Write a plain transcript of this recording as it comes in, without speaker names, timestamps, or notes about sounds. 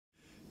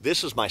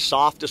This is my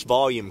softest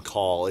volume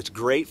call. It's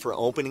great for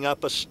opening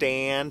up a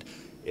stand.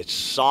 It's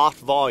soft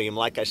volume,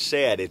 like I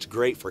said. It's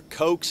great for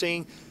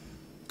coaxing,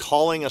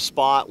 calling a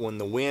spot when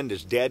the wind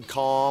is dead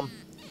calm.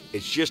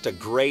 It's just a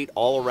great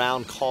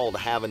all-around call to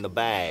have in the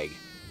bag.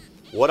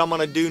 What I'm going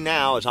to do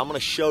now is I'm going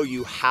to show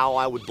you how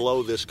I would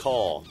blow this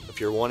call.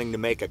 If you're wanting to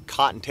make a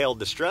cottontail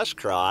distress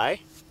cry,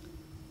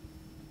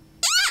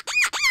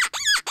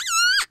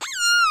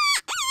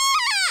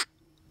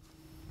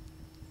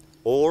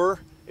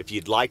 or if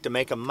you'd like to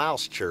make a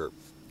mouse chirp.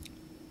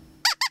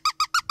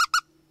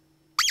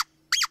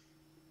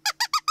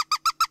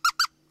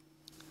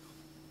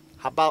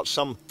 How about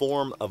some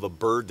form of a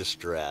bird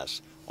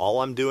distress?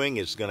 All I'm doing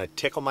is going to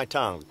tickle my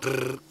tongue.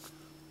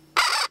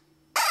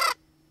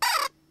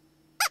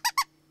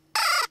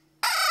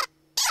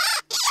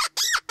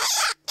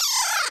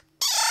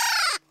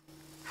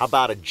 How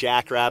about a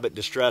jackrabbit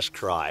distress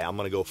cry? I'm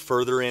going to go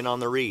further in on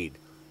the reed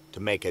to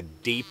make a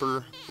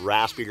deeper,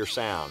 raspier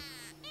sound.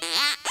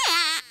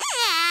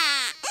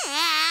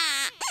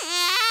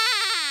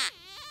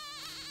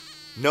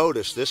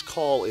 Notice this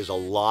call is a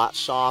lot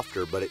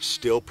softer, but it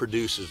still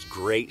produces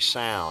great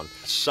sound.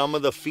 Some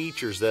of the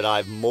features that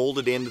I've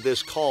molded into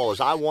this call is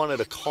I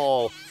wanted a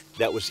call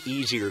that was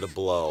easier to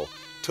blow,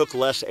 took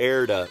less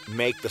air to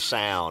make the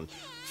sound,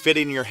 fit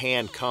in your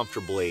hand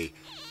comfortably,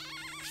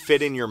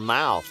 fit in your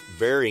mouth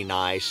very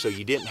nice so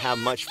you didn't have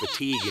much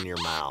fatigue in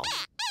your mouth.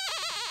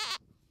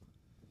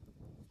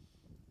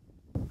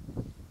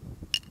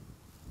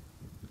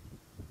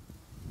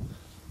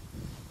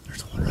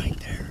 There's one right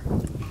there.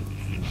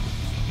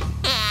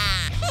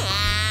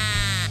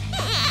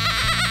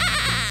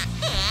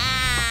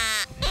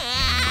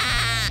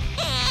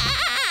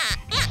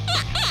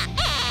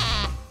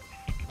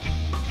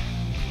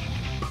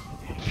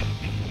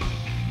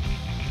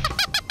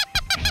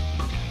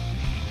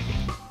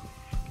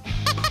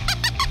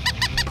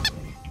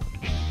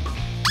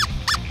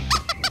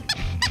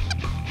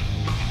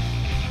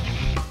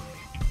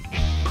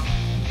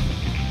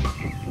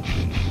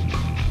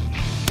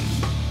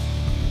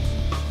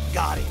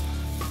 Got him.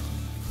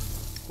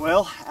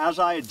 Well, as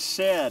I had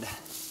said,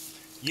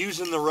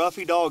 using the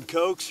Ruffidawg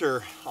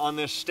Coaxer on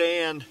this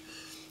stand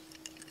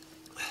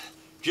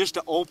just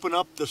to open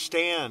up the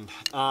stand.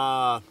 It's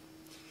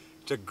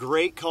a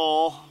great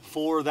call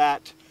for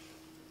that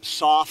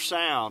soft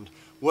sound.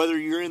 Whether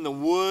you're in the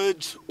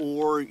woods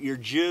or you're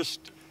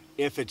just,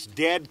 if it's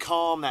dead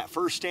calm, that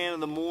first stand in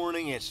the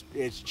morning,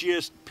 it's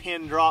just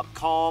pin drop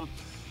calm.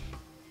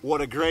 What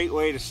a great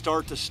way to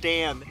start the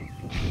stand.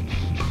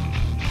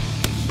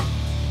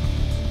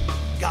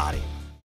 Got it.